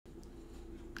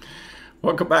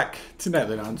Welcome back to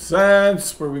Nightly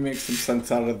Nonsense, where we make some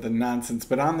sense out of the nonsense.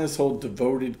 But on this whole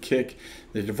devoted kick,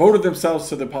 they devoted themselves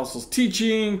to the apostles'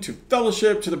 teaching, to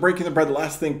fellowship, to the breaking of bread. The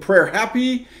last thing, prayer.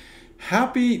 Happy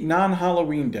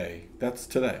non-Halloween day. That's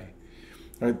today,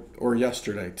 right? Or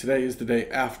yesterday. Today is the day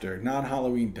after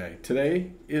non-Halloween day.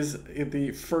 Today is the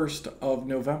 1st of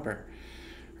November,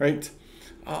 right?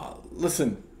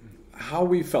 Listen, how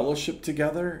we fellowship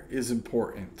together is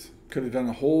important. Could have done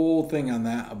a whole thing on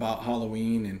that about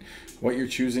Halloween and what you're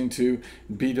choosing to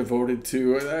be devoted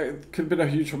to. It could have been a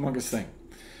huge, humongous thing,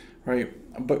 right?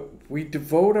 But we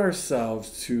devote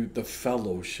ourselves to the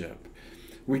fellowship.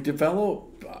 We devote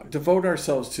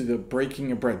ourselves to the breaking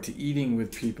of bread, to eating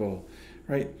with people,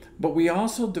 right? But we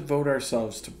also devote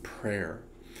ourselves to prayer.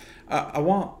 I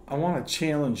want to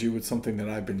challenge you with something that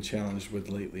I've been challenged with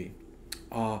lately.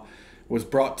 Was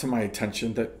brought to my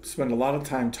attention that spend a lot of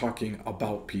time talking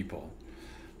about people,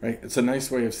 right? It's a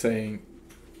nice way of saying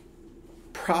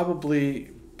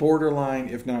probably borderline,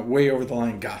 if not way over the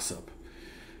line, gossip,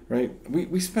 right?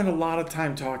 We spend a lot of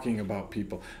time talking about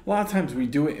people. A lot of times we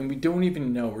do it and we don't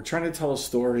even know. We're trying to tell a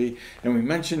story and we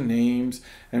mention names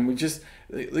and we just,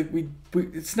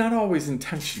 it's not always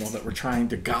intentional that we're trying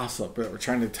to gossip, that we're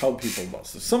trying to tell people about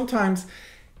stuff. Sometimes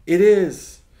it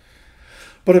is.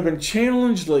 But I've been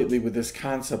challenged lately with this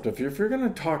concept of if you're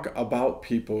going to talk about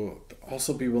people,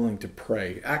 also be willing to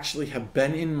pray. Actually have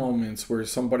been in moments where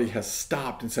somebody has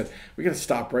stopped and said, we got to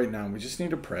stop right now. We just need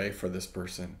to pray for this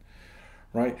person,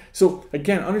 right? So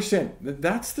again, understand that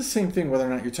that's the same thing whether or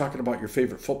not you're talking about your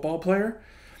favorite football player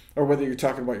or whether you're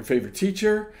talking about your favorite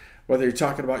teacher, whether you're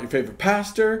talking about your favorite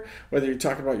pastor, whether you're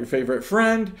talking about your favorite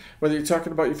friend, whether you're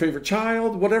talking about your favorite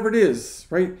child, whatever it is,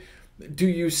 right? Do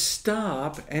you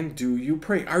stop and do you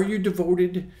pray? Are you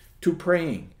devoted to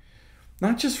praying?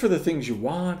 Not just for the things you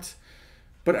want,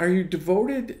 but are you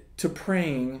devoted to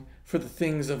praying for the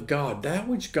things of God? That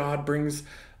which God brings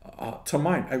to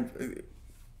mind.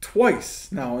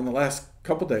 Twice now in the last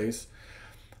couple days,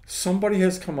 somebody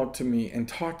has come up to me and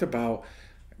talked about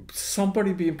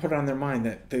somebody being put on their mind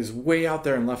that is way out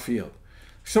there in left field.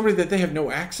 Somebody that they have no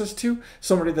access to,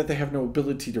 somebody that they have no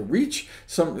ability to reach,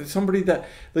 somebody that,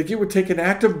 like, it would take an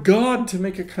act of God to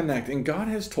make a connect. And God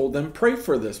has told them, pray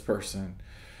for this person.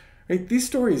 Right? These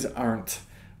stories aren't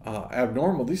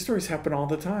abnormal. These stories happen all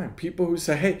the time. People who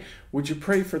say, hey, would you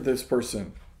pray for this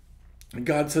person? And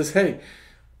God says, hey,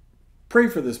 pray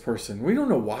for this person. We don't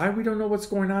know why. We don't know what's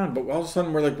going on. But all of a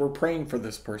sudden, we're praying for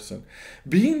this person.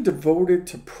 Being devoted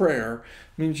to prayer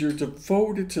means you're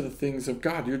devoted to the things of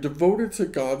God. You're devoted to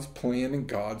God's plan and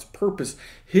God's purpose.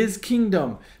 His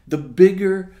kingdom, the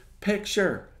bigger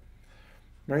picture,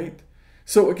 right?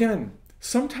 So again,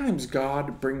 sometimes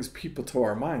God brings people to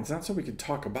our minds, not so we can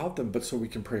talk about them, but so we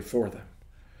can pray for them.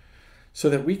 So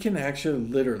that we can actually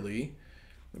literally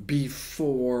be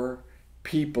for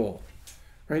people.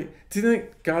 Right? Do you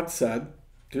think God said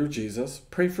through Jesus,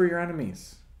 pray for your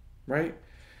enemies, right?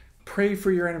 Pray for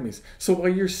your enemies. So while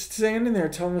you're standing there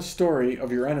telling the story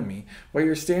of your enemy, while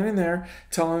you're standing there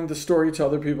telling the story to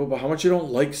other people about how much you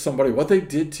don't like somebody, what they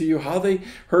did to you, how they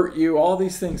hurt you, all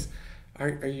these things, are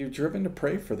you driven to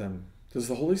pray for them? Does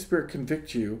the Holy Spirit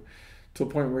convict you to a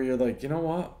point where you're like, you know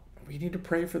what? We need to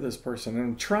pray for this person. And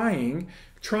I'm trying,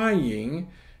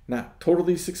 not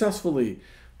totally successfully,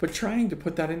 but trying to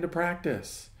put that into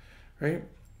practice, right?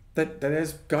 That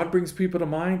as God brings people to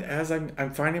mind, as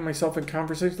I'm finding myself in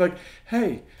conversations like,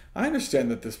 hey, I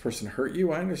understand that this person hurt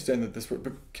you. I understand that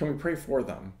but can we pray for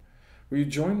them? Will you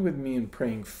join with me in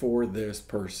praying for this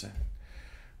person,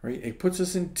 right? It puts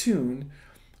us in tune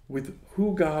with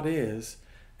who God is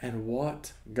and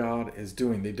what God is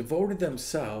doing. They devoted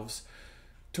themselves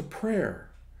to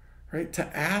prayer, right?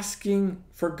 To asking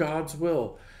for God's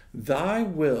will. Thy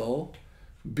will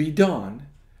be done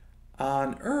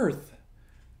on earth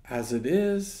as it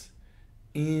is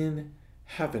in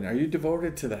heaven. Are you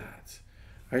devoted to that?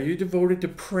 Are you devoted to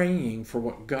praying for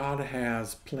what God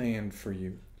has planned for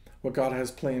you? What God has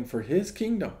planned for his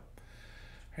kingdom?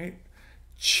 Right?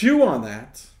 Chew on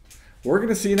that. We're going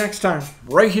to see you next time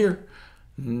right here,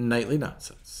 Nightly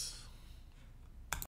Nonsense.